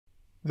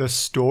The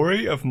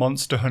story of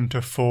Monster Hunter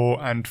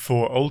 4 and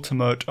 4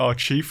 Ultimate are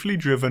chiefly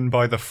driven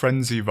by the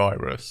Frenzy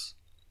virus,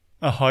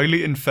 a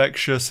highly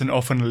infectious and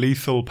often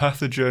lethal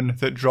pathogen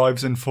that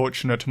drives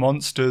unfortunate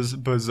monsters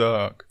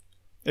berserk.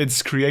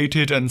 It's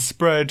created and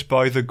spread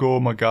by the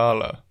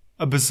Magala,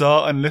 a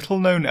bizarre and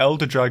little-known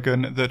elder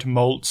dragon that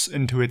molts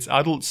into its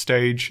adult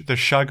stage, the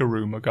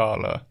Shagaru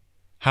Magala.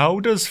 How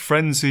does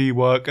Frenzy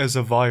work as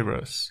a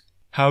virus?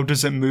 How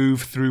does it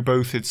move through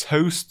both its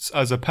hosts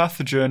as a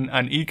pathogen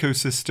and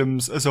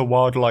ecosystems as a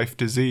wildlife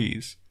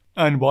disease?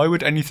 And why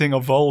would anything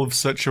evolve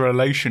such a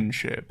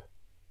relationship?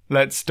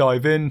 Let's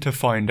dive in to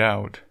find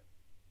out.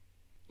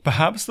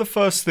 Perhaps the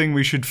first thing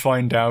we should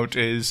find out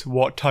is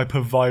what type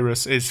of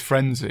virus is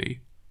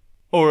Frenzy,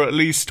 or at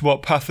least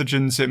what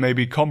pathogens it may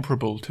be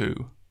comparable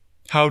to.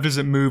 How does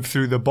it move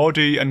through the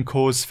body and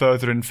cause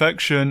further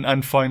infection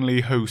and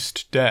finally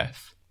host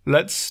death?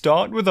 Let's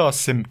start with our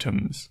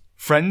symptoms.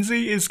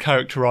 Frenzy is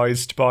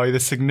characterized by the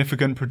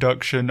significant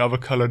production of a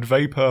colored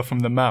vapor from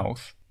the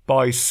mouth,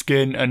 by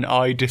skin and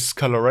eye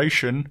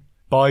discoloration,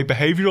 by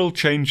behavioral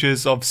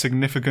changes of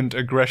significant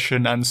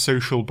aggression and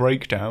social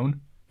breakdown,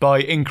 by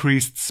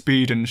increased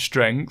speed and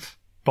strength,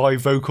 by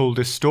vocal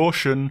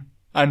distortion,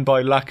 and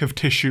by lack of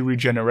tissue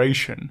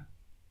regeneration.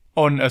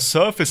 On a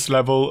surface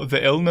level,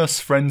 the illness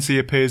Frenzy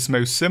appears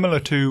most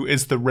similar to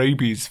is the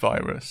rabies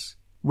virus.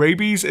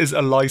 Rabies is a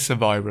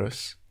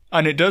lysovirus,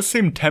 and it does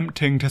seem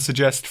tempting to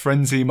suggest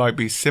Frenzy might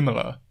be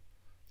similar.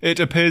 It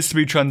appears to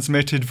be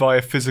transmitted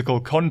via physical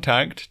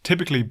contact,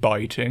 typically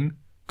biting,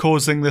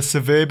 causing the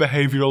severe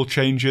behavioural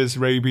changes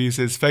rabies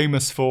is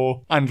famous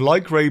for, and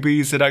like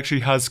rabies it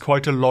actually has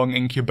quite a long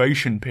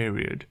incubation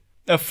period.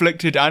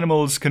 Afflicted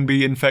animals can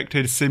be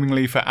infected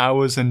seemingly for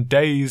hours and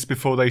days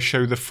before they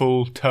show the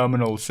full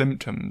terminal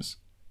symptoms.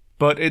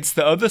 But it's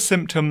the other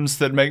symptoms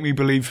that make me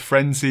believe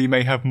Frenzy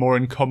may have more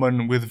in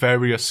common with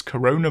various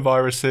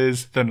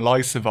coronaviruses than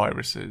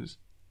lysoviruses.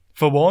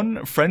 For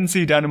one,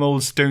 frenzied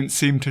animals don't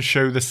seem to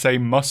show the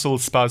same muscle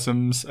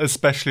spasms,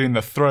 especially in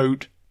the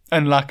throat,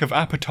 and lack of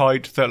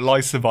appetite that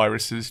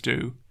lysoviruses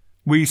do.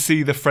 We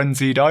see the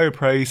frenzied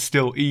Ioprey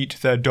still eat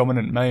their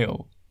dominant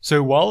male.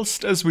 So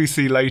whilst, as we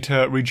see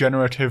later,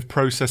 regenerative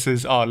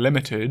processes are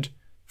limited,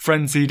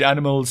 frenzied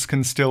animals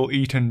can still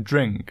eat and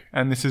drink,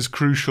 and this is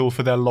crucial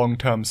for their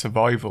long-term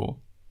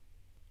survival.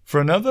 For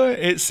another,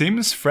 it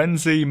seems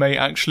Frenzy may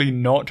actually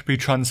not be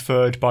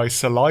transferred by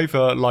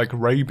saliva like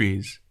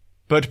rabies,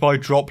 but by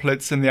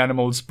droplets in the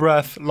animal's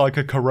breath like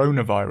a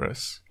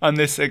coronavirus, and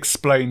this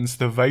explains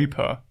the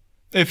vapour.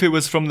 If it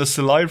was from the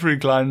salivary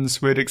glands,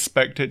 we'd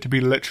expect it to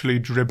be literally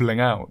dribbling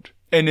out.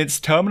 In its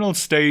terminal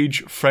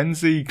stage,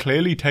 Frenzy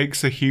clearly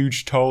takes a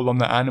huge toll on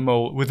the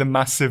animal with a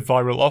massive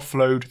viral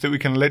offload that we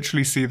can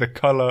literally see the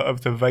colour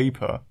of the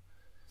vapour.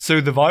 So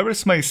the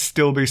virus may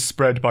still be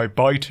spread by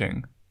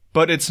biting,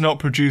 but it's not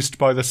produced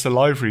by the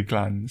salivary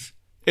glands.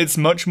 It's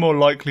much more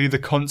likely the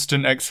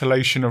constant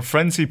exhalation of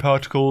Frenzy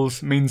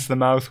particles means the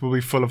mouth will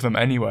be full of them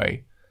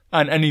anyway,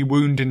 and any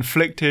wound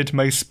inflicted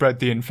may spread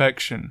the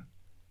infection.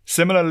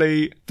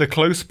 Similarly, the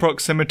close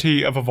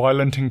proximity of a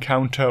violent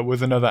encounter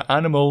with another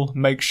animal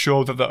makes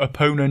sure that the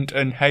opponent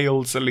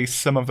inhales at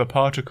least some of the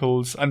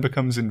particles and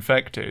becomes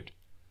infected.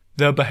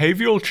 The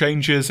behavioural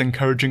changes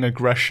encouraging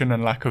aggression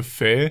and lack of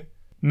fear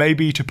may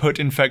be to put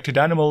infected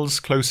animals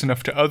close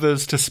enough to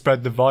others to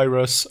spread the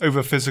virus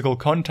over physical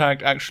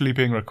contact actually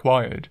being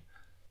required.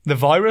 The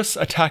virus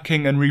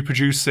attacking and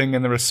reproducing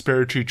in the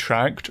respiratory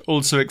tract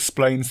also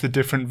explains the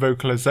different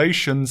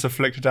vocalizations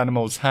afflicted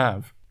animals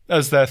have,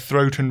 as their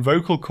throat and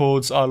vocal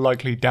cords are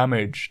likely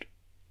damaged.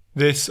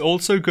 This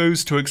also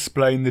goes to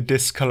explain the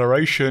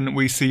discoloration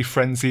we see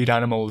frenzied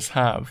animals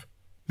have.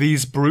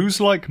 These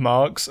bruise-like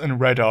marks and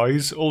red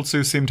eyes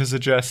also seem to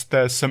suggest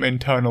there's some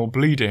internal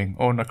bleeding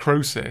or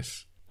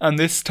necrosis, and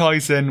this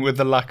ties in with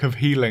the lack of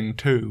healing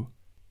too.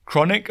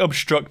 Chronic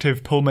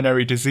obstructive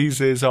pulmonary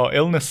diseases are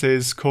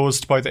illnesses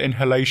caused by the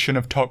inhalation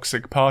of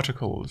toxic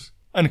particles,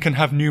 and can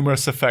have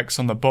numerous effects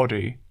on the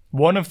body.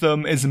 One of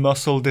them is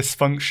muscle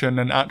dysfunction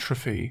and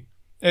atrophy.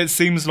 It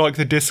seems like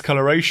the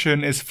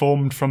discoloration is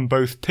formed from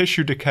both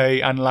tissue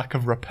decay and lack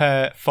of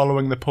repair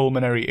following the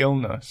pulmonary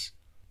illness.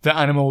 The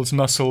animal's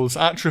muscles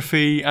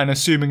atrophy, and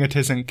assuming it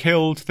isn't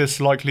killed, this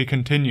likely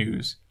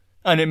continues,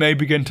 and it may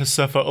begin to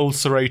suffer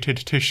ulcerated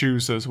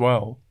tissues as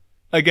well.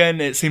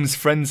 Again, it seems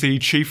Frenzy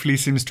chiefly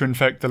seems to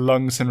infect the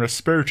lungs and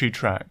respiratory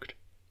tract,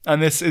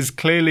 and this is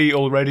clearly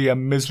already a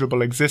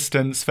miserable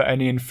existence for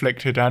any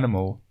inflicted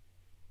animal.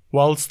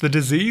 Whilst the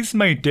disease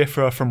may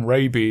differ from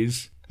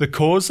rabies, the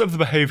cause of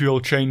the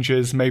behavioural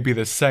changes may be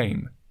the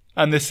same,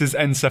 and this is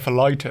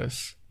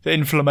encephalitis, the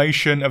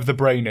inflammation of the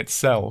brain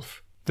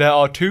itself. There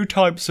are two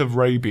types of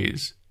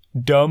rabies,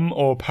 dumb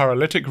or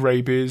paralytic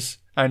rabies,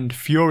 and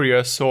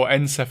furious or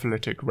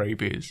encephalitic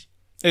rabies.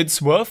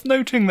 It's worth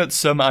noting that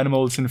some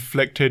animals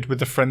inflicted with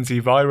the Frenzy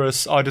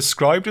virus are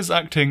described as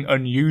acting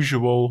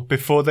unusual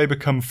before they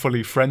become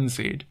fully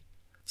frenzied,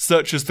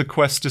 such as the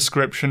quest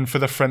description for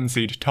the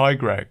frenzied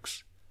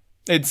tigrex.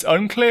 It's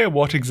unclear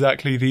what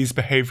exactly these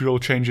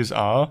behavioural changes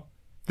are.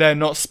 They're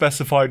not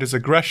specified as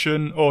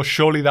aggression, or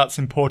surely that's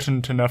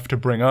important enough to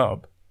bring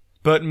up.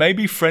 But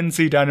maybe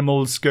frenzied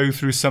animals go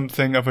through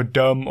something of a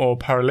dumb or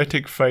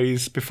paralytic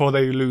phase before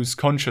they lose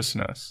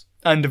consciousness,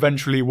 and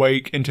eventually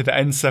wake into the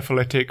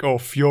encephalitic or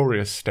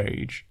furious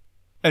stage.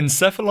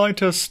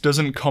 Encephalitis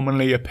doesn't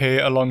commonly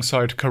appear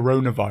alongside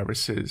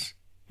coronaviruses,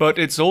 but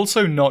it's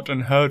also not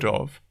unheard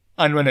of,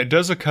 and when it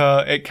does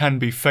occur, it can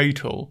be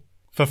fatal.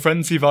 For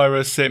frenzy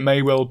virus, it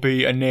may well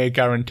be a near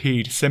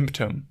guaranteed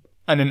symptom,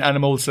 and in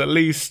animals at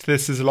least,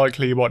 this is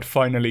likely what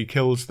finally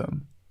kills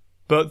them.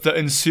 But the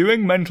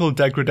ensuing mental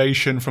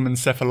degradation from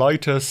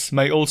encephalitis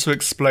may also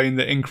explain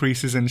the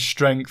increases in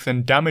strength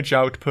and damage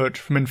output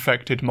from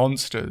infected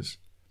monsters.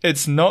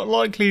 It's not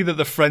likely that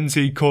the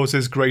frenzy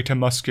causes greater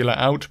muscular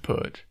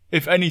output.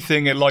 If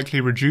anything, it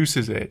likely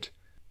reduces it.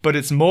 But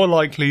it's more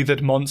likely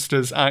that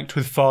monsters act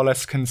with far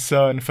less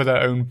concern for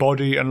their own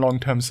body and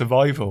long-term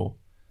survival.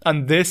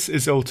 And this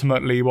is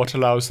ultimately what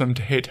allows them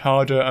to hit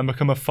harder and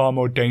become a far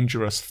more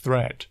dangerous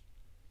threat.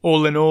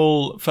 All in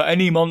all, for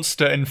any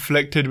monster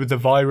inflicted with the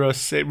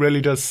virus, it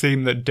really does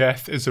seem that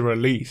death is a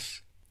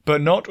release.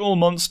 But not all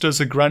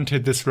monsters are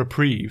granted this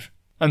reprieve,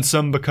 and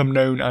some become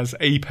known as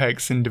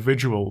apex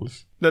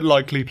individuals, that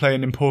likely play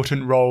an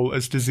important role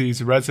as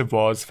disease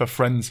reservoirs for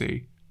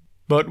frenzy.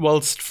 But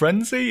whilst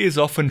frenzy is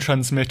often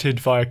transmitted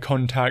via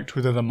contact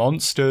with other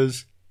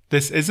monsters,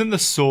 this isn't the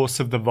source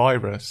of the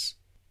virus.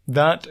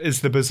 That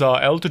is the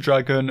bizarre elder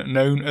dragon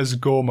known as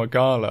Gore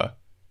Magala,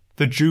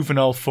 the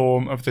juvenile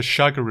form of the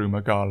Shagaru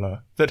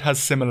Magala that has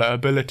similar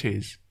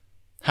abilities.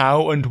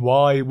 How and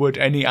why would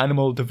any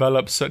animal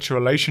develop such a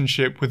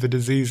relationship with a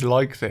disease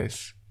like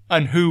this?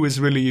 And who is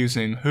really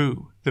using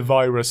who, the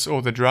virus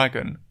or the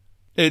dragon?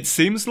 It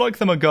seems like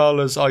the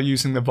Magalas are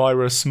using the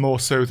virus more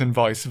so than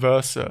vice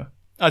versa,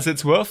 as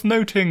it's worth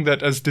noting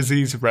that as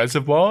disease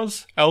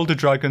reservoirs, elder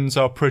dragons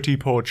are pretty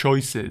poor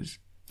choices.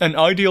 An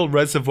ideal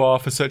reservoir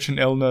for such an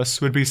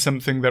illness would be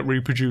something that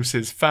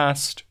reproduces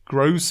fast,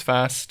 grows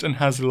fast, and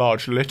has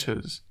large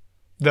litters.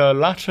 The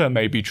latter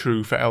may be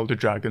true for elder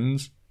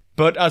dragons,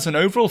 but as an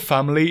overall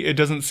family it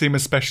doesn't seem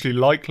especially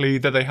likely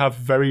that they have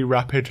very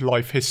rapid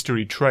life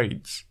history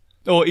traits.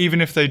 Or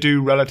even if they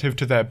do relative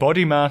to their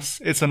body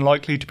mass, it's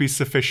unlikely to be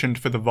sufficient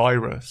for the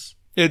virus.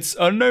 It's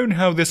unknown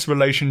how this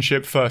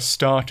relationship first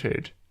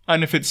started,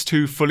 and if it's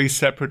two fully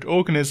separate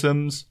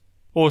organisms,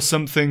 or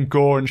something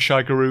Gore and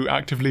Shagaru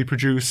actively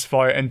produce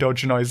via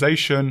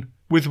endogenization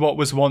with what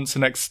was once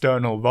an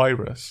external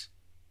virus.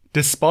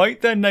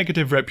 Despite their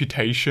negative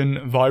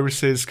reputation,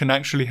 viruses can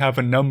actually have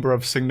a number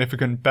of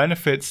significant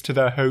benefits to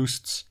their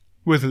hosts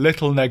with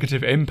little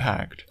negative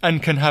impact,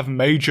 and can have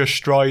major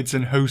strides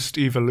in host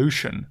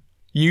evolution.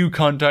 You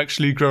can't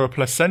actually grow a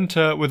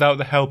placenta without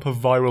the help of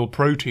viral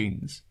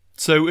proteins.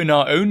 So in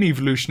our own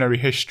evolutionary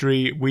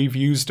history, we've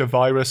used a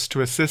virus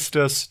to assist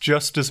us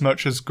just as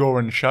much as Gore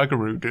and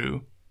Shagaru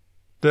do.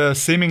 The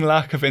seeming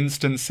lack of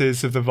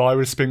instances of the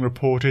virus being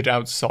reported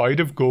outside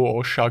of Gore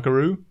or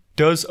Shagaru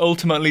does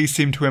ultimately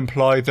seem to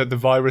imply that the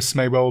virus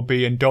may well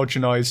be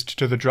endogenized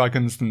to the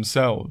dragons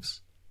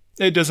themselves.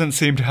 It doesn't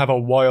seem to have a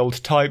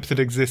wild type that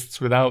exists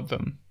without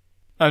them.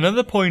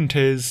 Another point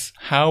is,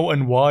 how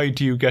and why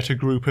do you get a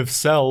group of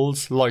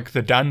cells, like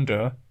the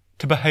dander,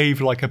 to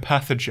behave like a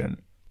pathogen?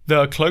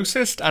 The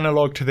closest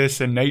analogue to this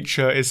in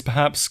nature is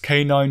perhaps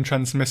canine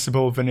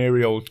transmissible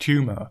venereal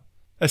tumour,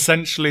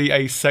 essentially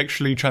a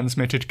sexually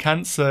transmitted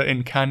cancer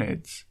in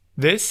canids.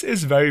 This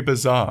is very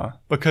bizarre,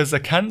 because a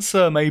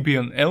cancer may be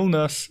an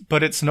illness,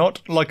 but it's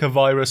not like a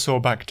virus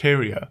or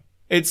bacteria.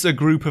 It's a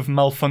group of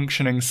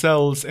malfunctioning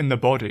cells in the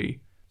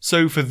body,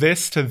 so for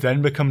this to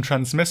then become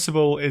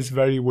transmissible is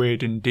very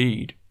weird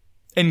indeed.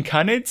 In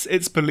canids,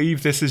 it's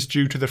believed this is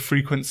due to the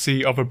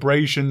frequency of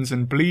abrasions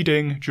and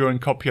bleeding during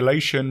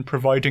copulation,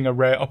 providing a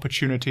rare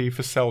opportunity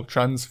for cell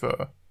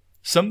transfer.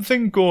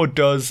 Something Gore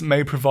does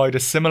may provide a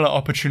similar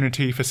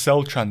opportunity for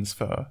cell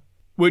transfer,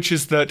 which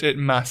is that it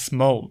mass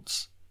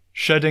molts,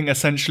 shedding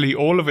essentially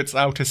all of its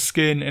outer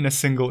skin in a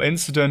single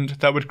incident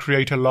that would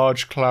create a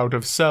large cloud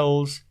of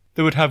cells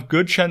that would have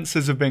good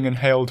chances of being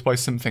inhaled by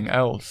something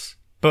else.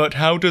 But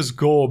how does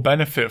Gore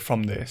benefit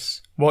from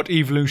this? What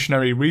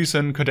evolutionary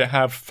reason could it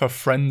have for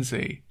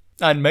frenzy?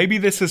 And maybe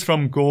this is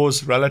from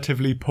Gore's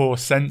relatively poor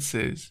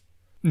senses.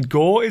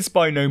 Gore is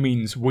by no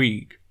means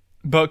weak,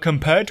 but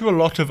compared to a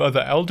lot of other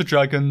elder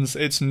dragons,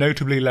 it's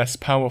notably less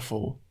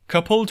powerful.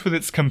 Coupled with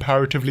its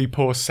comparatively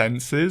poor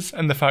senses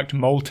and the fact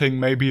molting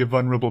may be a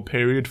vulnerable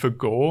period for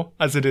Gore,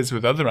 as it is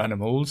with other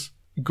animals,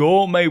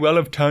 Gore may well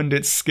have turned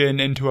its skin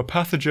into a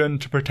pathogen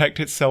to protect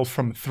itself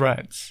from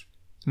threats.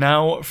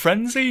 Now,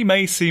 frenzy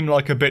may seem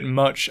like a bit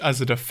much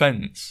as a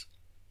defense.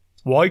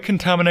 Why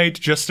contaminate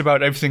just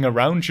about everything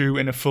around you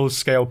in a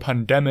full-scale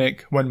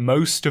pandemic when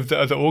most of the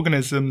other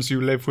organisms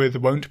you live with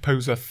won't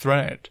pose a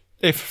threat?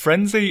 If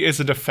frenzy is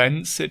a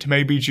defense, it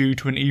may be due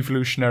to an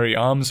evolutionary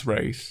arms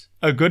race.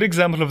 A good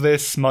example of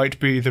this might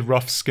be the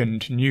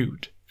rough-skinned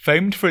newt.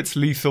 Famed for its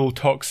lethal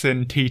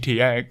toxin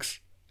TTX,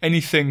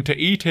 anything to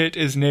eat it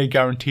is near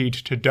guaranteed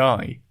to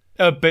die.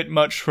 A bit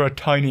much for a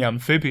tiny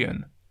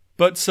amphibian.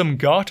 but some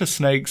garter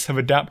snakes have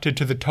adapted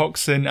to the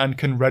toxin and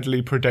can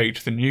readily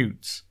predate the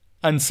newts.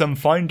 And some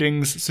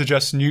findings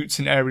suggest newts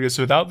in areas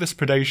without this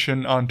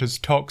predation aren't as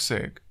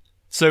toxic.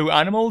 So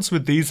animals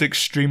with these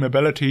extreme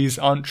abilities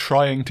aren't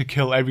trying to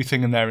kill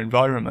everything in their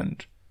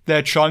environment.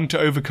 They're trying to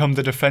overcome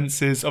the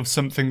defenses of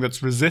something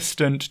that's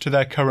resistant to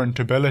their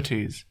current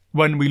abilities.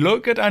 When we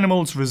look at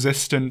animals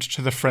resistant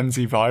to the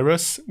frenzy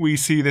virus, we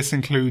see this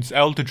includes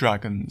elder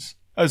dragons,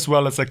 as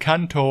well as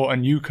Acantor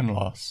and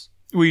Euconlos.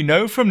 We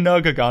know from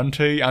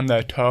Nergigante and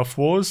their turf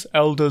wars,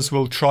 elders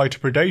will try to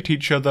predate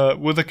each other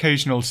with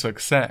occasional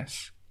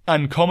success,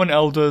 and common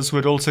elders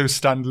would also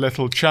stand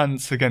little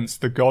chance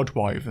against the god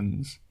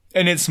wyverns.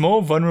 In its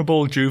more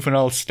vulnerable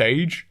juvenile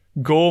stage,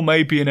 Gore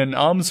may be in an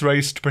arms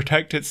race to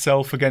protect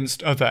itself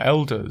against other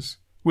elders,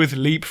 with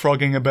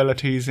leapfrogging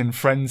abilities in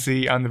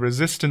frenzy and the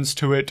resistance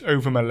to it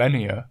over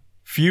millennia.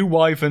 Few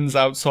wyverns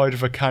outside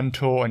of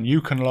Acantor and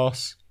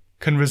Euconlos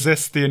can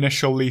resist the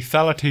initial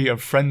lethality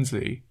of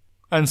frenzy,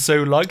 and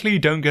so likely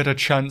don't get a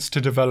chance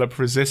to develop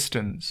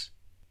resistance.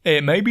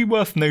 It may be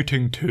worth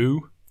noting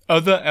too,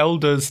 other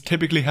elders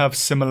typically have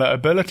similar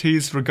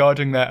abilities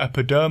regarding their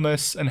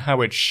epidermis and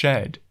how it's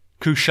shed.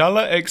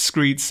 Kushala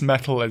excretes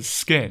metal as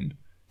skin.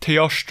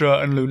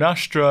 Teostra and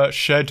Lunastra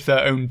shed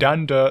their own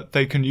dander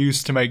they can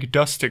use to make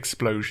dust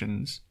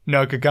explosions.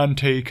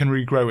 Nergigante can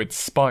regrow its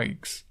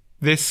spikes.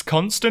 This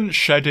constant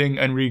shedding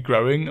and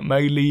regrowing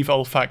may leave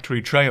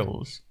olfactory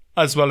trails,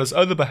 as well as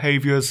other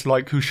behaviours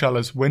like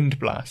Kushala's wind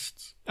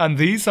blasts, and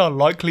these are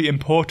likely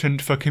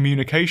important for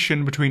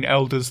communication between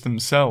elders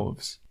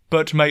themselves,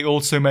 but may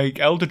also make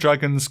elder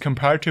dragons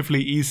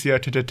comparatively easier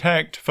to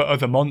detect for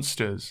other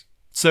monsters.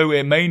 So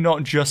it may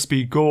not just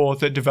be Gore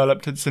that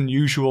developed its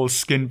unusual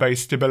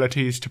skin-based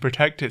abilities to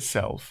protect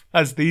itself,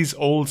 as these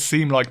all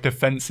seem like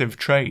defensive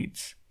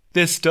traits.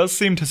 This does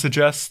seem to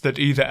suggest that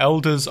either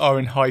elders are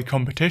in high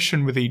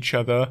competition with each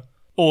other,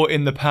 or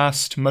in the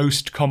past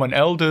most common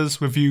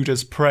elders were viewed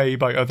as prey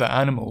by other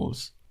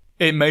animals.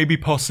 It may be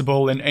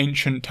possible in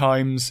ancient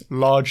times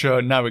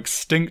larger, now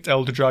extinct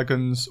elder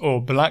dragons or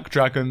black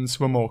dragons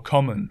were more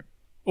common,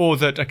 or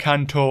that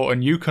Acantor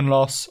and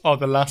Euconlos are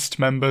the last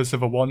members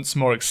of a once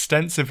more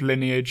extensive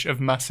lineage of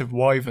massive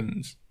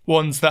wyverns,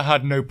 ones that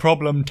had no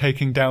problem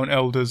taking down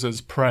elders as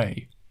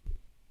prey.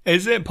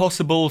 Is it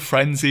possible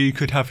frenzy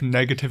could have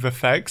negative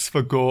effects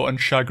for Gore and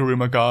Shagaru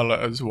Magala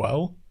as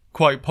well?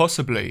 Quite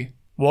possibly.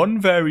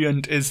 One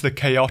variant is the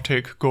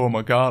chaotic Gore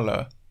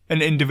Magala,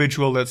 an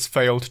individual that's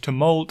failed to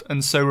molt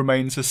and so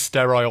remains a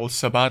sterile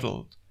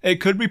subadult. It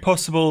could be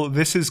possible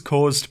this is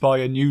caused by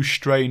a new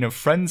strain of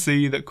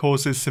frenzy that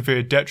causes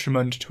severe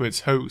detriment to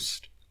its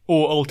host,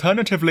 or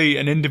alternatively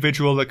an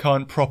individual that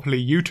can't properly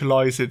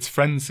utilise its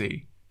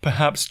frenzy,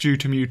 perhaps due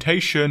to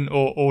mutation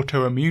or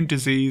autoimmune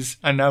disease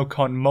and now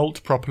can't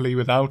molt properly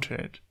without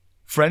it.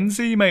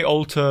 Frenzy may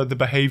alter the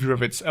behaviour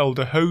of its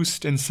elder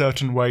host in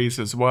certain ways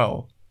as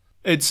well.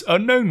 It's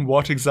unknown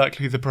what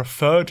exactly the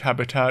preferred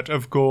habitat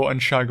of Gore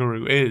and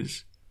Shagaru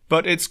is,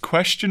 but it's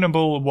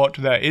questionable what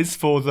there is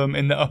for them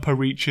in the upper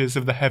reaches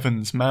of the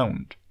Heavens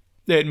Mount.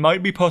 It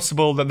might be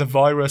possible that the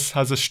virus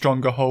has a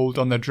stronger hold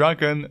on the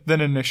dragon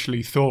than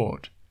initially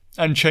thought,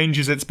 and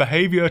changes its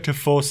behaviour to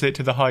force it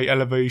to the high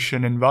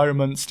elevation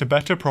environments to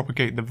better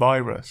propagate the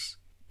virus.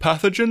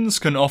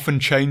 Pathogens can often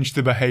change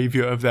the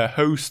behaviour of their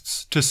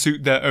hosts to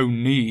suit their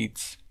own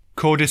needs.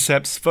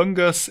 Cordyceps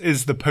fungus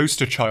is the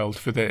poster child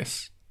for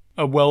this,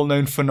 a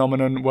well-known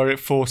phenomenon where it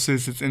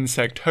forces its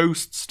insect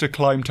hosts to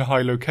climb to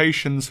high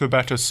locations for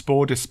better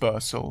spore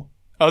dispersal.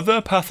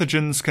 Other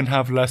pathogens can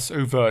have less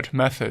overt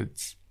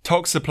methods.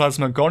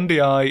 Toxoplasma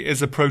gondii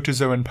is a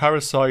protozoan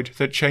parasite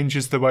that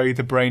changes the way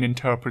the brain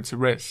interprets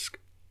risk,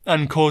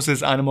 and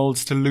causes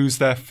animals to lose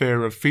their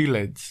fear of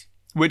felids,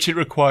 which it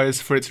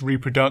requires for its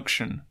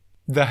reproduction.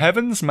 The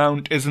Heavens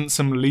Mount isn't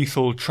some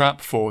lethal trap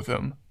for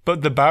them,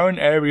 but the barren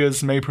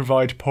areas may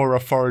provide poorer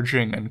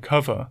foraging and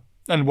cover.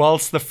 And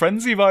whilst the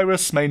frenzy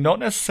virus may not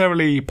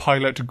necessarily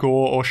pilot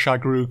Gore or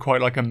Shagaru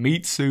quite like a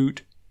meat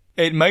suit,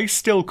 it may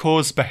still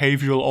cause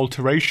behavioural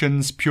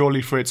alterations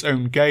purely for its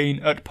own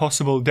gain at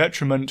possible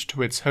detriment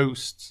to its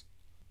hosts.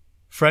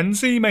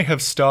 Frenzy may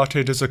have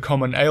started as a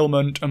common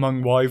ailment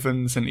among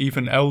wyverns and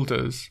even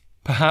elders,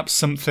 perhaps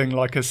something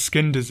like a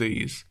skin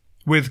disease,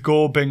 with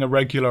Gore being a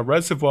regular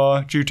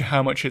reservoir due to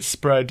how much it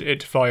spread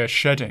it via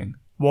shedding.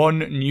 One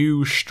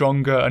new,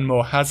 stronger and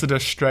more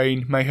hazardous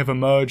strain may have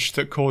emerged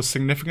that caused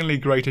significantly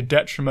greater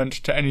detriment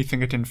to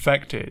anything it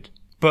infected,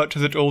 but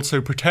that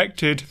also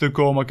protected the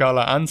Gore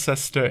Magala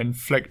ancestor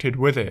inflicted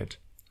with it.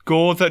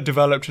 Gore that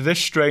developed this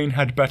strain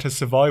had better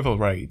survival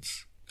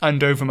rates,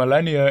 and over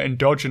millennia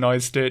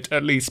endogenized it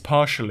at least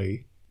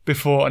partially,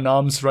 before an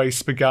arms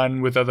race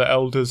began with other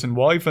elders and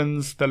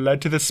wyverns that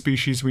led to the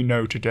species we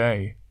know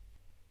today.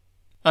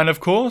 And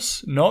of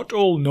course, not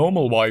all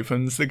normal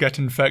wyverns that get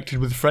infected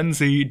with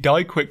frenzy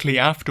die quickly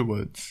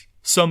afterwards.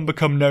 Some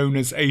become known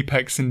as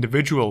apex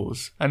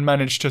individuals, and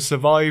manage to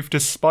survive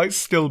despite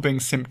still being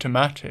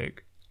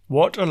symptomatic.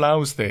 What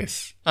allows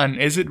this, and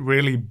is it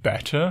really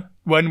better?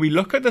 When we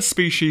look at the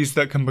species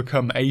that can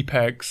become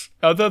apex,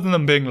 other than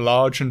them being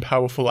large and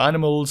powerful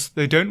animals,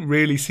 they don't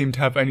really seem to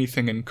have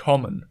anything in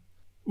common.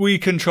 We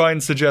can try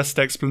and suggest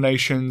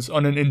explanations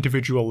on an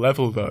individual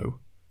level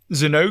though.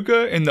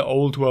 Zynoga, in the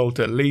Old World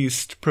at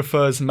least,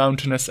 prefers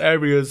mountainous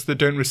areas that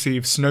don't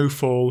receive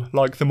snowfall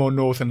like the more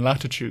northern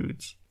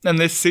latitudes, and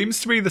this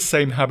seems to be the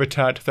same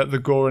habitat that the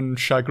Gore and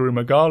Shagaru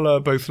Magala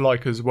both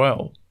like as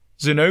well.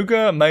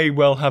 Zynoga may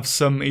well have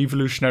some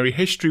evolutionary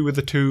history with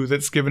the two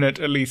that's given it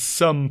at least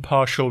some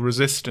partial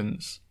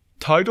resistance.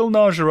 Tidal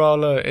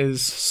Najarala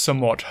is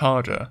somewhat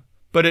harder,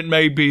 but it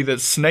may be that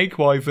snake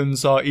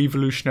wyverns are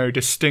evolutionarily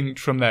distinct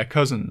from their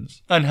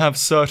cousins, and have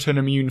certain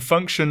immune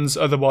functions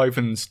other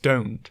wyverns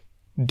don't.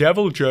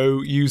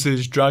 Deviljho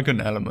uses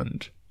dragon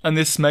element, and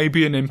this may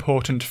be an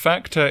important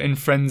factor in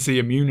frenzy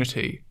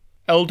immunity.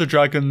 Elder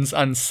dragons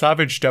and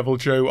savage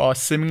Deviljho are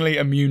seemingly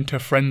immune to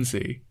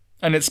frenzy,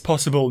 and it's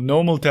possible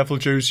normal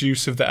Deviljho's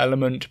use of the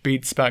element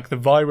beats back the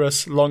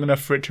virus long enough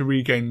for it to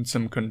regain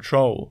some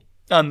control,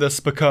 and thus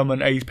become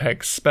an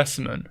apex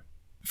specimen.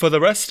 For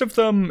the rest of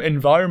them,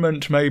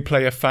 environment may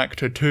play a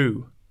factor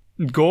too.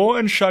 Gore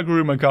and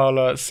Shagaru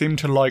Magala seem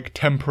to like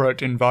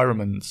temperate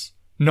environments,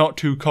 not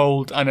too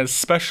cold and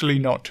especially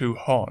not too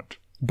hot.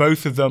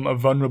 Both of them are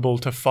vulnerable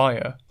to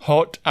fire.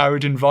 Hot,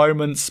 arid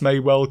environments may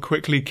well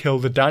quickly kill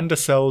the dander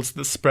cells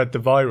that spread the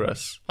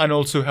virus, and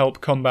also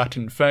help combat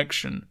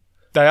infection.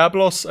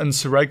 Diablos and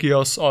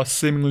Seregios are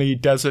seemingly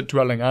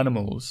desert-dwelling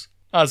animals,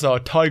 as are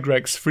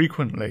Tigrex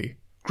frequently.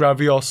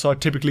 Gravios are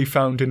typically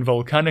found in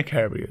volcanic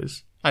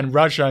areas, and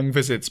Rajang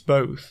visits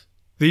both.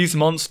 These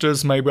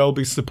monsters may well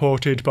be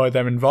supported by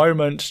their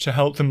environment to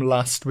help them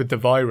last with the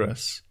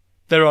virus.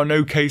 There are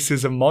no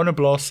cases of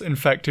Monoblos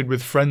infected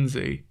with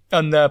frenzy,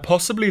 and their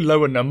possibly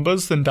lower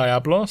numbers than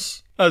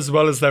Diablos, as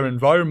well as their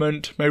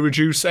environment, may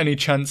reduce any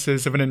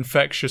chances of an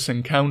infectious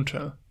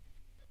encounter.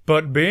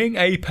 But being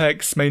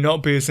apex may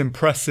not be as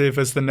impressive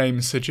as the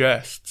name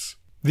suggests.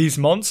 These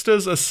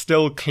monsters are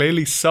still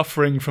clearly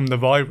suffering from the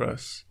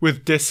virus,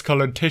 with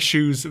discoloured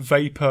tissues,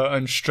 vapour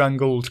and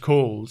strangled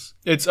calls.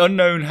 It's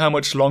unknown how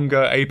much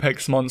longer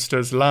apex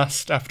monsters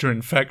last after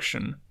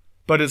infection,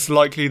 but it's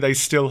likely they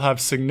still have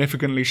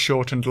significantly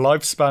shortened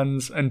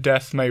lifespans and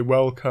death may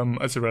well come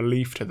as a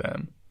relief to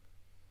them.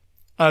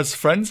 As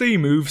frenzy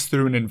moves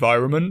through an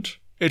environment,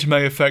 it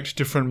may affect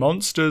different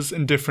monsters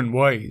in different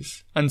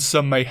ways, and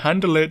some may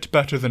handle it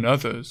better than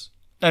others.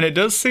 And it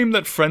does seem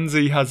that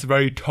frenzy has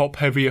very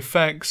top-heavy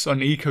effects on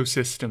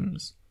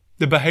ecosystems.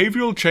 The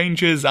behavioural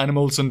changes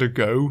animals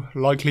undergo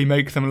likely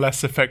make them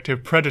less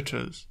effective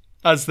predators,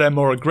 as they're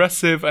more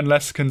aggressive and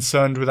less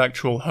concerned with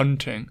actual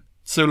hunting.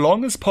 So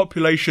long as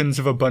populations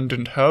of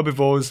abundant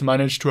herbivores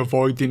manage to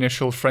avoid the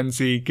initial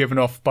frenzy given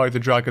off by the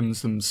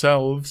dragons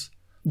themselves,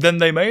 then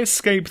they may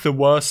escape the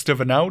worst of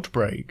an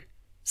outbreak.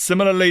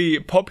 Similarly,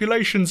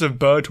 populations of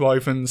bird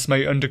wyverns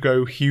may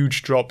undergo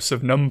huge drops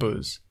of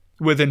numbers,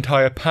 with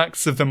entire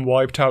packs of them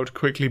wiped out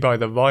quickly by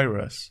the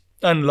virus,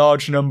 and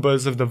large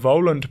numbers of the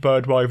volant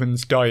bird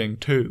wyverns dying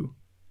too.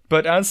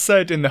 But as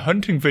said in the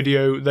hunting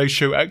video, they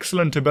show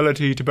excellent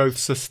ability to both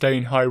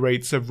sustain high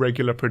rates of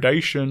regular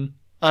predation,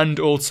 and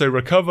also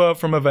recover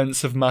from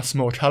events of mass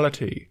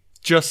mortality,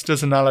 just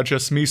as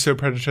analogous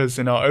mesopredators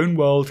in our own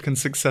world can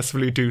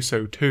successfully do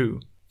so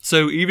too.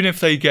 So even if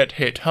they get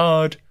hit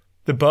hard,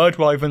 the bird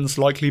wyverns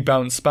likely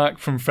bounce back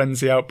from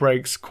frenzy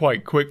outbreaks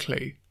quite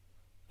quickly.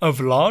 Of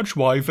large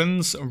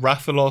wyverns,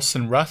 Rathalos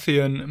and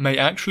Rathian may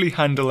actually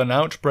handle an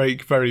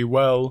outbreak very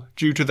well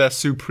due to their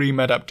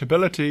supreme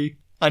adaptability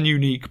and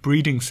unique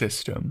breeding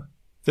system.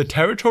 The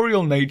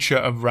territorial nature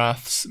of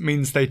Raths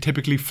means they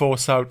typically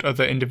force out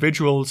other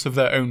individuals of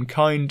their own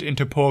kind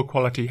into poor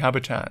quality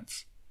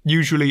habitats,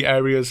 usually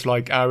areas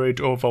like arid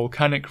or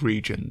volcanic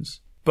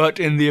regions.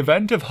 But in the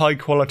event of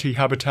high-quality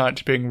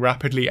habitat being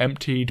rapidly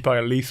emptied by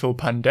a lethal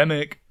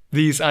pandemic,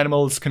 these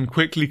animals can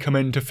quickly come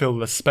in to fill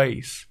the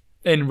space.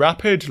 In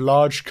rapid,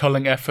 large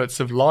culling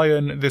efforts of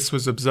lion, this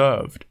was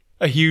observed.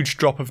 A huge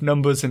drop of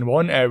numbers in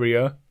one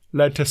area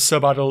led to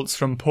subadults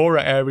from poorer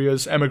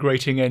areas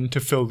emigrating in to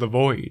fill the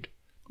void.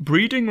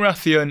 Breeding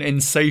Rathian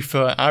in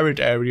safer, arid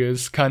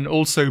areas can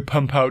also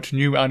pump out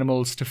new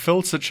animals to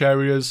fill such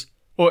areas,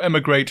 or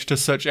emigrate to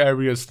such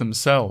areas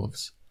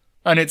themselves.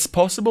 And it's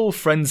possible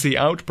frenzy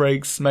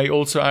outbreaks may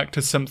also act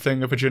as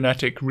something of a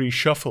genetic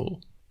reshuffle,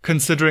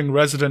 considering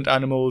resident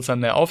animals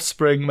and their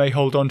offspring may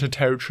hold on to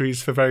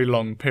territories for very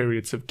long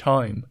periods of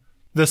time.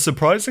 The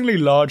surprisingly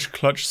large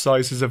clutch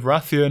sizes of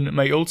Rathian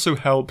may also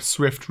help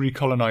swift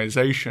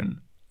recolonization.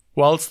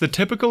 Whilst the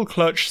typical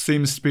clutch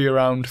seems to be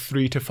around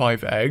 3 to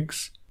 5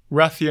 eggs,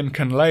 Rathian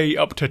can lay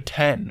up to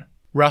 10.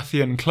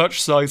 Rathian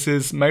clutch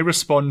sizes may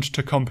respond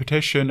to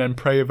competition and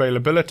prey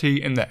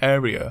availability in the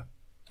area,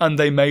 and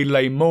they may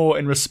lay more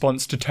in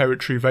response to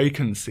territory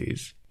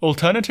vacancies.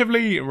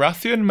 Alternatively,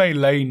 Rathian may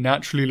lay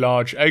naturally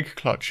large egg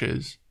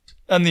clutches,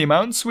 and the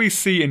amounts we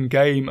see in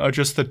game are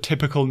just the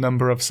typical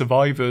number of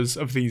survivors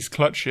of these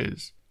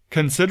clutches.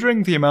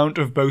 Considering the amount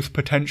of both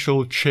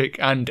potential chick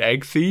and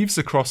egg thieves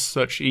across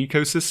such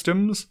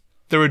ecosystems,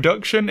 The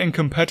reduction in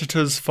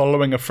competitors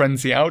following a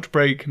frenzy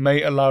outbreak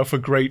may allow for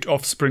great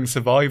offspring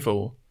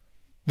survival.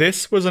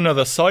 This was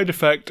another side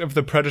effect of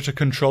the predator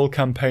control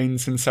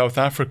campaigns in South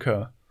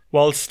Africa.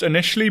 Whilst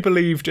initially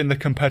believed in the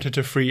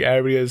competitor-free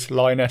areas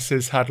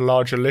lionesses had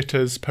larger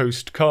litters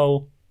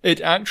post-cull, it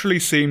actually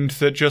seemed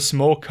that just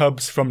more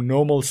cubs from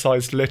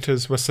normal-sized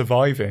litters were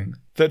surviving,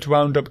 that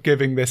wound up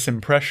giving this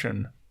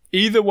impression.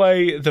 Either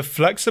way, the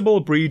flexible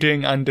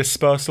breeding and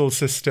dispersal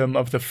system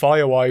of the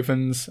fire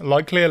wyverns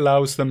likely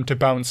allows them to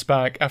bounce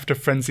back after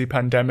frenzy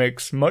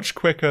pandemics much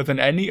quicker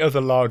than any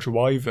other large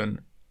wyvern.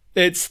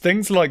 It's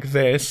things like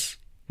this,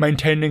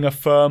 maintaining a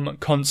firm,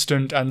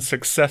 constant and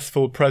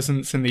successful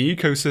presence in the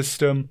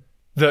ecosystem,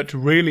 that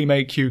really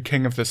make you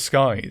king of the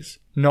skies,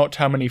 not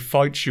how many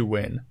fights you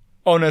win.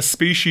 On a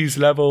species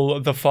level,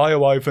 the fire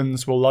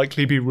wyverns will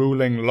likely be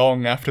ruling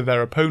long after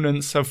their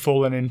opponents have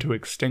fallen into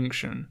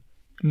extinction.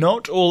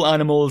 Not all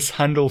animals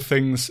handle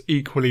things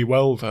equally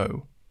well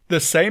though. The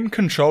same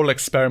control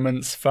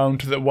experiments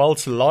found that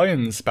whilst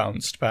lions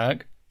bounced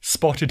back,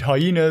 spotted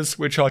hyenas,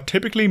 which are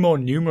typically more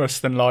numerous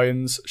than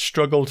lions,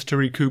 struggled to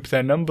recoup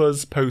their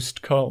numbers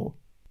post-cull.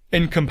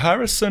 In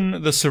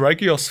comparison, the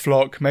Seregios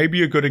flock may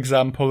be a good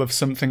example of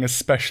something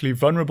especially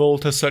vulnerable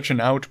to such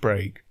an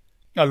outbreak.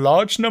 A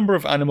large number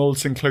of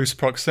animals in close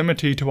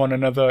proximity to one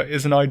another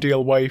is an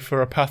ideal way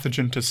for a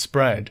pathogen to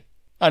spread.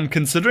 And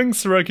considering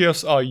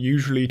Seregios are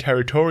usually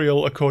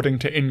territorial according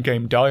to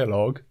in-game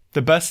dialogue,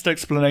 the best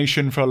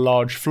explanation for a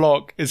large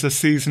flock is a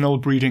seasonal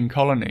breeding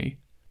colony.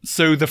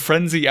 So the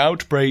frenzy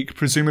outbreak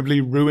presumably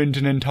ruined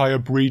an entire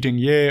breeding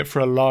year for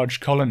a large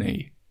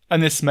colony,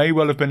 and this may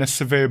well have been a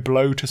severe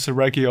blow to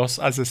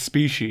Seregios as a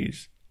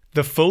species.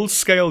 The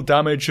full-scale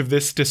damage of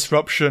this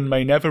disruption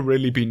may never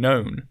really be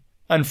known,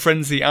 and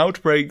frenzy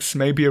outbreaks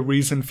may be a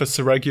reason for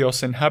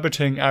Seregios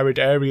inhabiting arid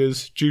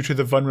areas due to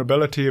the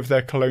vulnerability of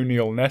their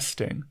colonial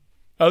nesting.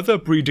 Other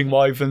breeding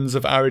wyverns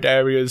of arid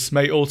areas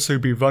may also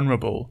be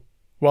vulnerable.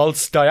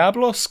 Whilst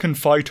Diablos can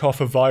fight off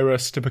a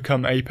virus to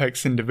become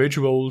apex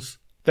individuals,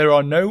 there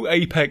are no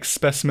apex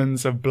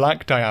specimens of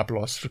black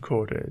Diablos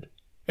recorded.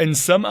 In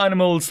some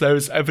animals there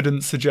is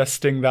evidence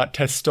suggesting that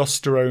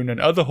testosterone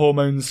and other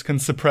hormones can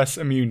suppress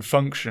immune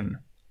function,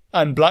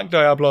 and black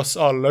Diablos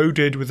are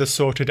loaded with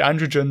assorted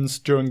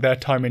androgens during their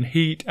time in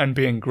heat and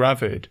being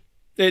gravid.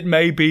 It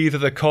may be that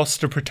the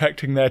cost of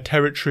protecting their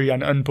territory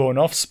and unborn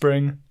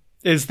offspring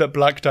is that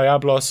black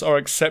Diablos are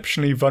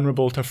exceptionally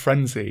vulnerable to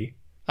frenzy,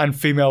 and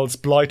females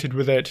blighted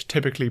with it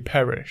typically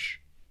perish.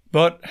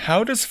 But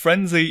how does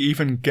frenzy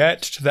even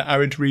get to the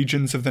arid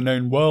regions of the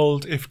known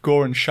world if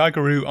Gore and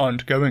Shagaru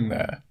aren't going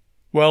there?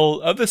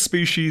 Well, other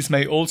species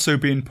may also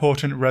be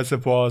important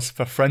reservoirs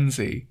for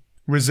frenzy.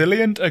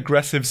 Resilient,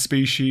 aggressive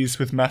species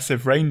with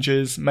massive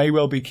ranges may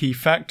well be key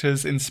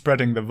factors in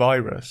spreading the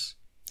virus.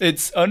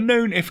 It's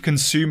unknown if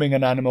consuming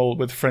an animal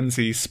with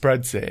frenzy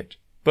spreads it,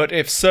 but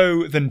if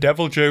so, then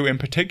Deviljho in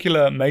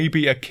particular may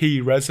be a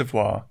key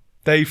reservoir.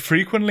 They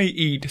frequently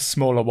eat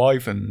smaller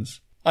wyverns,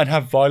 and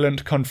have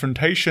violent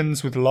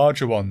confrontations with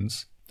larger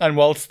ones, and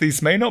whilst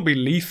these may not be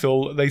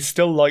lethal, they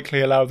still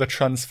likely allow the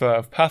transfer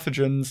of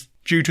pathogens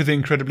due to the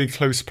incredibly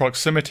close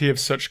proximity of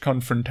such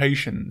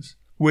confrontations,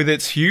 with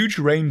its huge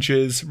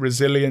ranges,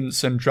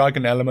 resilience and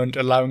dragon element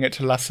allowing it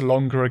to last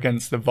longer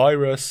against the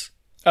virus,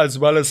 as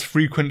well as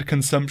frequent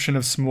consumption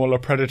of smaller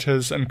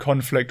predators and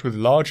conflict with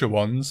larger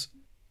ones.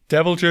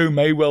 Deviljho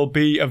may well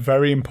be a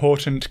very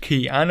important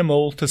key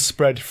animal to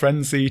spread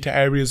frenzy to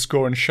areas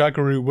Gore and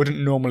Shagaru wouldn't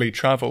normally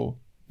travel.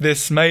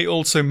 This may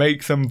also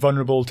make them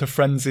vulnerable to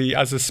frenzy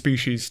as a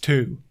species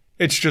too.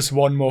 It's just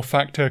one more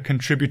factor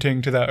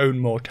contributing to their own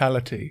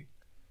mortality.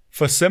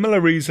 For similar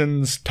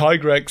reasons,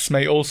 Tigrex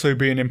may also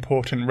be an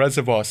important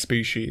reservoir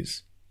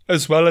species,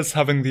 as well as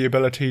having the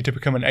ability to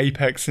become an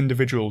apex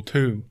individual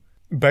too.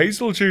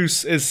 Basil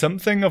juice is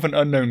something of an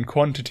unknown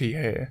quantity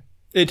here.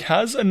 It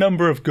has a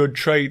number of good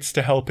traits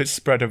to help it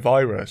spread a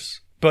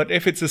virus, but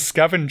if it's a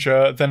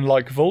scavenger, then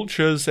like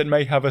vultures, it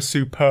may have a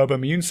superb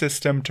immune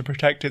system to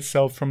protect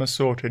itself from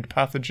assorted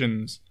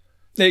pathogens.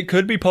 It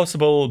could be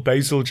possible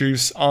basil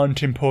juice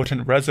aren't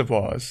important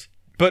reservoirs,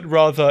 but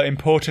rather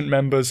important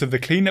members of the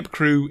cleanup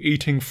crew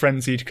eating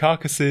frenzied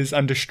carcasses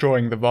and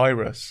destroying the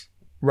virus.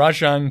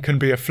 Rajang can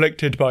be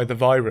afflicted by the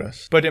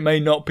virus, but it may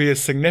not be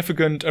as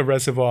significant a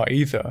reservoir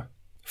either.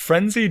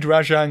 Frenzied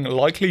Rajang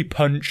likely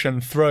punch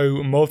and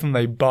throw more than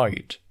they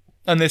bite,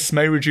 and this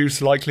may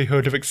reduce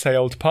likelihood of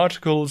exhaled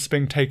particles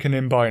being taken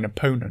in by an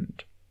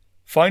opponent.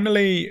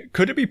 Finally,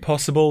 could it be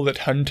possible that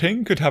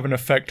hunting could have an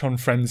effect on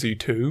frenzy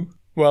too?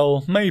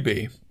 Well,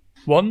 maybe.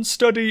 One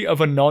study of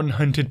a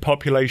non-hunted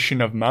population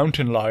of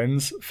mountain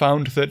lions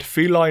found that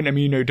feline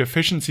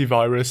immunodeficiency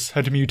virus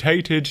had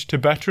mutated to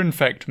better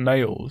infect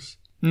males.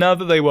 Now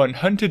that they weren't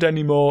hunted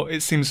anymore,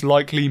 it seems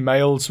likely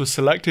males were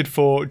selected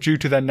for due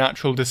to their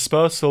natural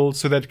dispersal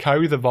so they'd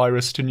carry the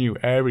virus to new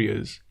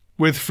areas.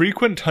 With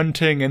frequent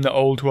hunting in the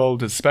Old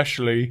World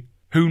especially,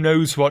 who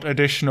knows what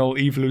additional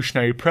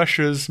evolutionary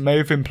pressures may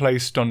have been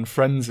placed on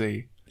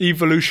frenzy.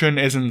 Evolution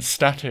isn't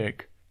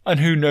static. and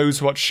who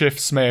knows what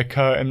shifts may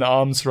occur in the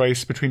arms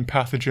race between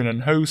pathogen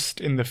and host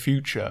in the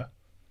future.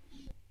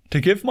 To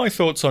give my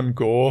thoughts on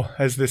Gore,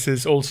 as this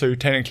is also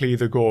technically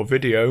the Gore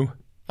video,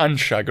 and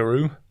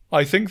Shaggaroo,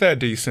 I think they're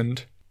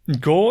decent.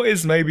 Gore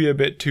is maybe a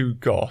bit too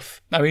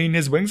goth. I mean,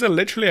 his wings are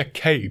literally a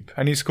cape,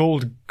 and he's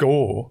called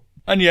Gore.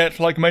 And yet,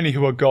 like many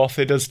who are goth,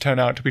 it does turn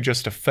out to be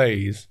just a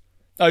phase.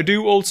 I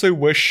do also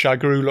wish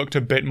Shaggaroo looked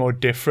a bit more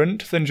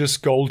different than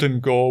just golden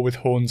gore with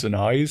horns and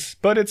eyes,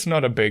 but it's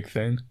not a big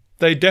thing.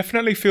 They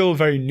definitely feel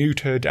very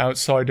neutered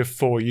outside of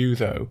 4U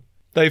though.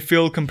 They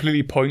feel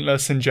completely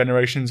pointless in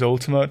Generations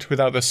Ultimate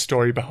without the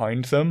story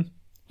behind them.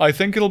 I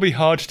think it'll be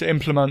hard to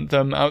implement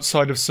them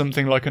outside of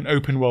something like an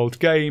open world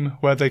game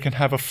where they can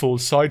have a full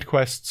side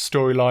quest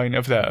storyline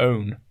of their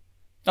own.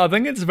 I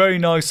think it's very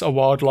nice a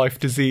wildlife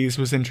disease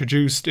was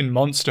introduced in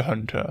Monster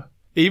Hunter.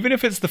 Even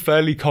if it's the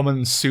fairly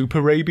common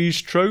super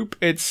rabies trope,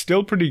 it's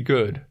still pretty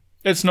good.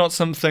 It's not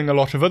something a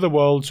lot of other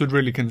worlds would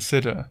really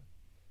consider.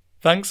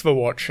 Thanks for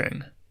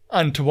watching.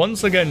 And to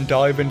once again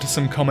dive into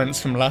some comments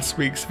from last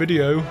week's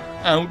video,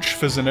 ouch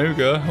for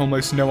Zenoga,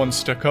 almost no one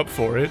stuck up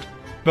for it,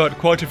 but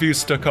quite a few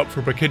stuck up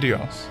for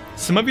Brachydios.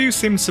 Some of you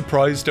seemed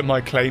surprised at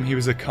my claim he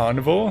was a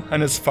carnivore,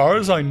 and as far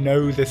as I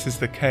know this is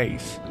the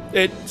case.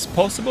 It's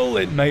possible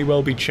it may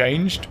well be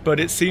changed, but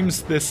it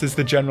seems this is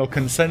the general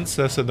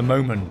consensus at the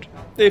moment.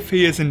 If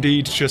he is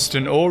indeed just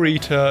an ore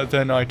eater,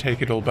 then I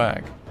take it all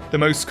back. The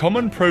most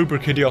common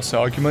pro-Brachydios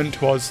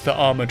argument was the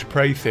armoured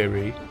prey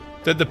theory,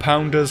 that the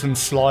pounders and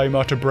slime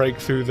are to break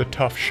through the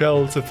tough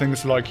shells of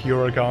things like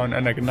Uragan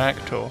and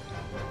Agnactor.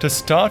 To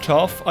start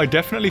off, I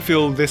definitely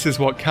feel this is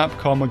what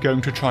Capcom are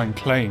going to try and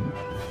claim,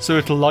 so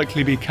it'll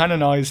likely be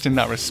canonised in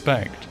that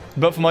respect.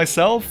 But for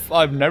myself,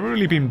 I've never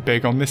really been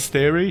big on this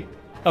theory.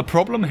 A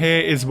problem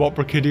here is what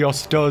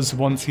Brachydios does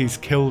once he's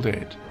killed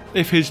it.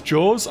 If his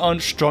jaws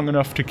aren't strong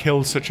enough to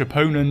kill such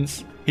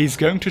opponents, he's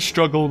going to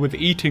struggle with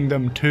eating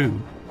them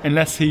too,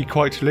 unless he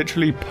quite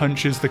literally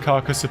punches the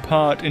carcass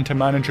apart into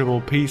manageable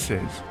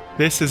pieces.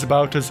 This is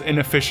about as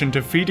inefficient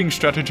a feeding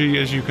strategy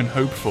as you can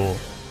hope for,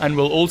 and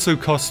will also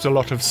cost a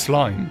lot of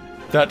slime,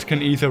 that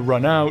can either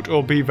run out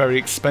or be very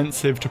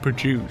expensive to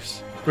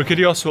produce.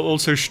 Brachydios will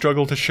also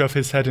struggle to shove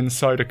his head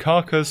inside a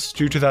carcass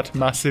due to that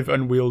massive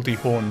unwieldy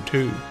horn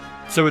too,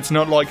 so it's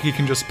not like he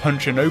can just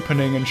punch an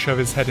opening and shove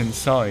his head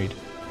inside.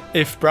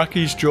 If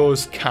Brachy's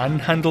jaws can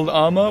handle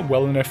armour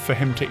well enough for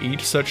him to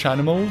eat such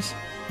animals,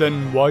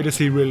 then why does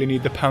he really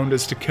need the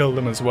pounders to kill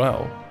them as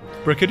well?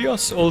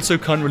 Brachydios also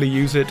can't really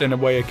use it in a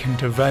way akin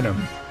to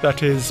Venom,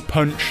 that is,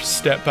 punch,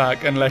 step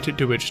back and let it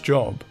do its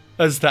job,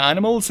 as the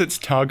animals it's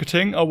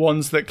targeting are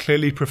ones that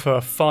clearly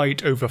prefer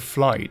fight over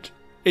flight.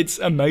 It's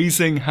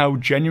amazing how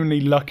genuinely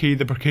lucky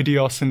the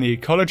Brachydios in the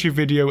ecology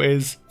video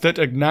is that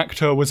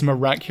Agnactor was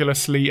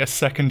miraculously a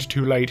second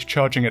too late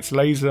charging its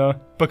laser,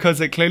 because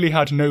it clearly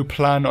had no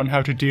plan on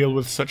how to deal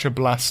with such a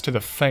blast to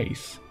the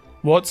face.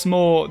 What's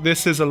more,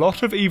 this is a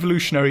lot of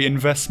evolutionary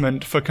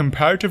investment for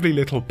comparatively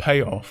little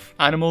payoff.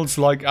 Animals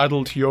like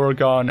adult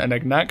Uragan and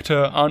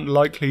Agnactor aren't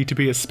likely to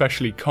be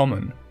especially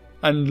common,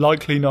 and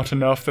likely not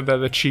enough that they're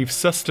the chief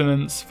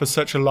sustenance for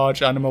such a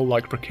large animal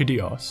like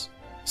Brachydios.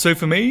 So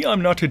for me,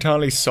 I'm not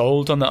entirely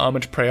sold on the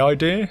armoured prey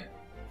idea,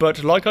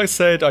 but like I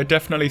said, I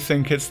definitely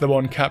think it's the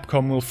one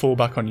Capcom will fall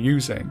back on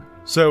using,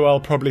 so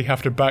I'll probably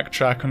have to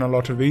backtrack on a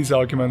lot of these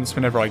arguments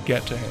whenever I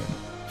get to him.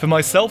 For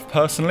myself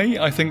personally,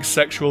 I think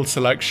sexual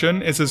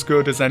selection is as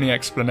good as any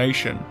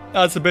explanation.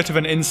 As a bit of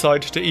an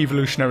insight to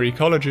evolutionary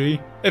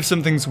ecology, if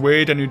something's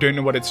weird and you don't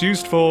know what it's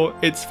used for,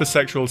 it's for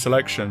sexual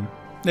selection.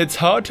 It's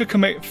hard to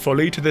commit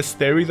fully to this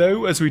theory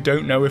though, as we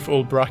don't know if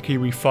all Brachy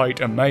we fight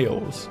are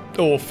males,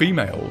 or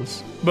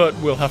females, but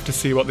we'll have to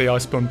see what the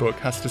Iceborne book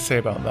has to say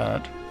about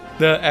that.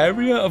 The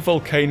area of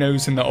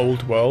volcanoes in the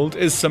old world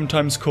is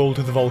sometimes called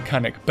the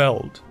volcanic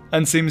belt,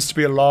 and seems to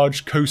be a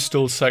large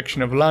coastal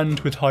section of land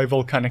with high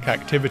volcanic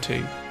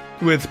activity,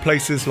 with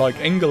places like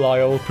Ingle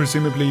Isle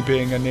presumably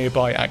being a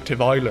nearby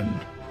active island.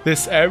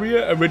 This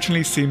area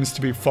originally seems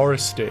to be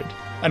forested,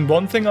 and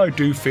one thing I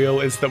do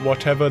feel is that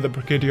whatever the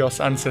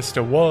Brachydios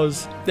ancestor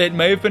was, it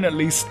may have been at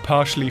least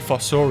partially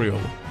fossorial,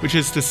 which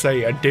is to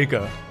say a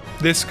digger.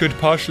 This could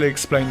partially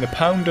explain the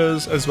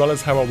pounders, as well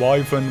as how a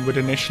wyvern would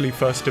initially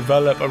first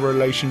develop a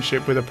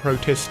relationship with a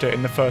protista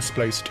in the first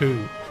place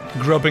too.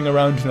 Grubbing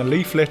around in a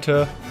leaf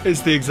litter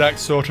is the exact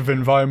sort of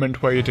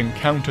environment where you'd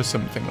encounter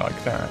something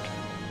like that.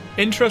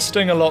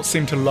 Interesting, a lot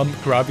seem to lump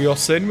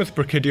Gravios in with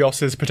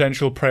Brachydios'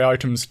 potential prey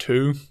items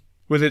too.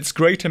 With its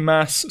greater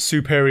mass,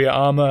 superior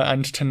armour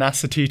and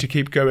tenacity to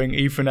keep going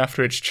even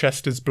after its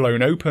chest is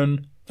blown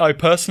open, I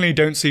personally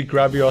don't see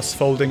Gravios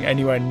folding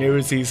anywhere near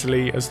as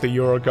easily as the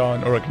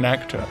Uragan or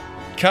Agnactor.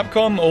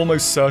 Capcom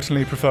almost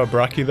certainly prefer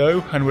Brachy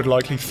though, and would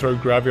likely throw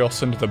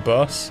Gravios under the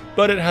bus,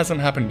 but it hasn't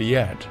happened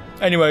yet.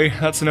 Anyway,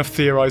 that's enough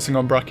theorising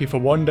on Brachy for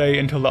one day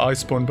until the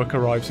Iceborne book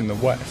arrives in the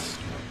West.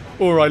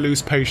 Or I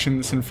lose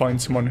patience and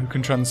find someone who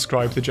can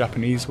transcribe the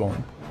Japanese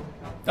one.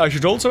 I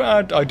should also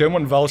add, I don't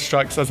want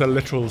Valstrax as a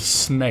literal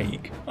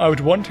snake. I would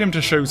want him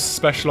to show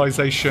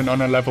specialisation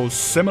on a level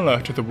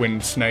similar to the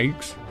wind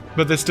snakes,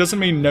 but this doesn't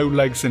mean no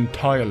legs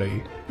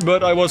entirely.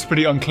 But I was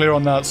pretty unclear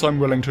on that, so I'm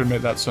willing to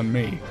admit that's on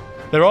me.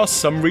 There are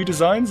some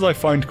redesigns I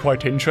find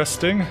quite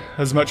interesting,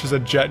 as much as a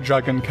jet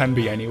dragon can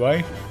be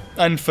anyway.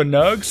 And for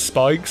Nurg's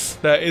spikes,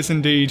 there is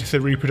indeed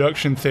the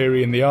reproduction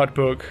theory in the art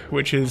book,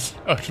 which is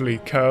utterly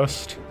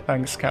cursed,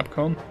 thanks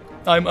Capcom.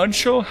 I'm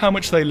unsure how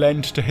much they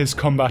lend to his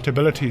combat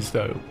abilities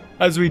though,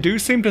 as we do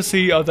seem to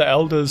see other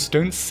elders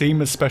don't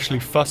seem especially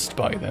fussed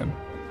by them.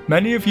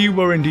 Many of you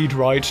were indeed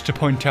right to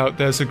point out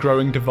there's a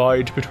growing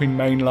divide between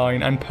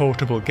mainline and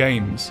portable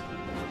games,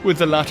 with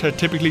the latter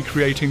typically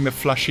creating the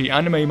flashy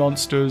anime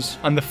monsters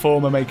and the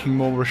former making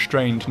more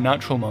restrained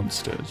natural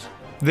monsters.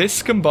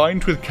 This,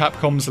 combined with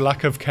Capcom's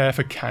lack of care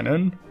for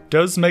canon,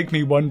 does make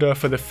me wonder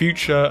for the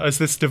future, as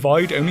this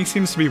divide only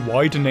seems to be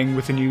widening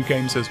with the new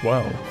games as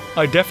well.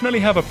 I definitely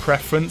have a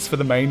preference for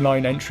the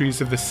mainline entries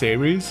of the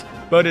series,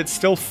 but it's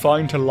still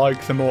fine to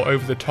like the more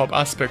over-the-top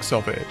aspects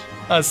of it.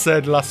 As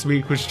said, last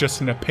week was just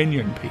an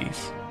opinion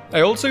piece.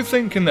 I also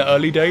think in the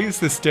early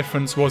days this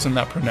difference wasn't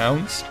that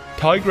pronounced.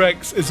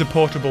 Tigrex is a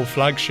portable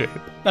flagship,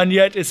 and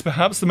yet it's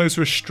perhaps the most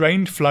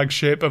restrained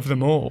flagship of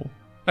them all.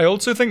 I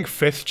also think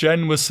 5th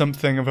gen was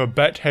something of a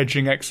bet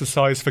hedging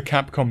exercise for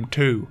Capcom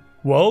too.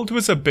 World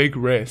was a big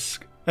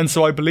risk, and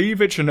so I believe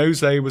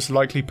Ichinose was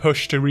likely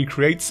pushed to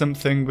recreate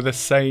something with the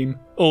same,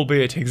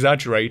 albeit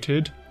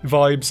exaggerated,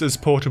 vibes as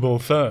Portable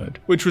 3rd,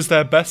 which was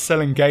their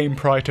best-selling game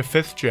prior to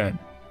 5th gen,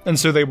 and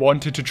so they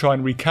wanted to try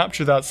and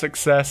recapture that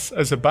success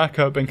as a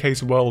backup in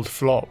case World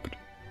flopped.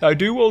 I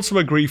do also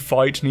agree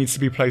fight needs to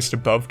be placed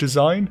above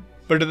design,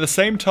 but at the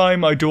same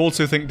time I do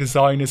also think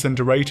design is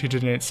underrated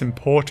in its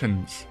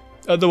importance.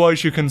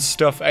 Otherwise you can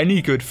stuff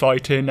any good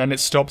fight in and it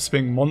stops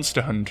being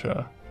Monster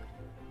Hunter.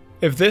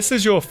 If this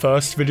is your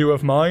first video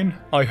of mine,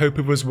 I hope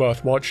it was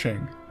worth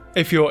watching.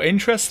 If you're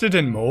interested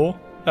in more,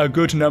 a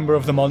good number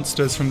of the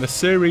monsters from the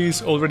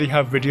series already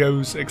have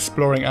videos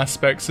exploring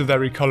aspects of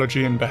their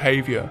ecology and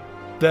behaviour.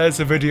 There's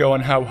a video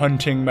on how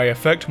hunting may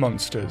affect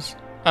monsters,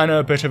 and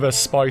a bit of a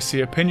spicy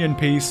opinion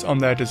piece on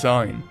their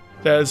design.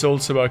 There's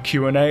also a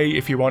Q&A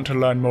if you want to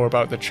learn more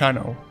about the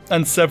channel,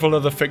 and several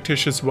other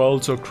fictitious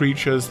worlds or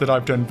creatures that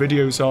I've done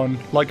videos on,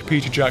 like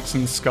Peter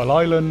Jackson's Skull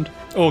Island,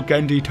 or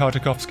Gendy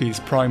Tartakovsky's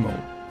Primal.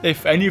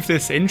 If any of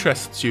this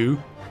interests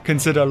you,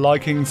 consider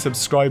liking,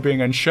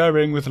 subscribing and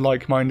sharing with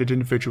like-minded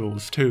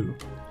individuals too.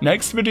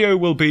 Next video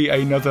will be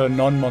another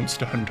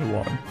non-Monster Hunter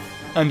one,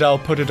 and I'll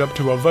put it up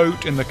to a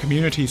vote in the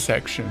community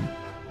section.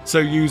 So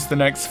use the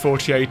next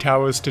 48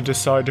 hours to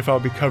decide if I'll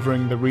be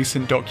covering the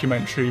recent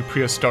documentary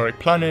Prehistoric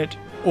Planet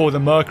or the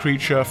mer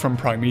creature from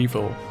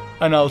Primeval,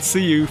 and I'll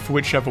see you for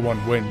whichever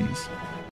one wins.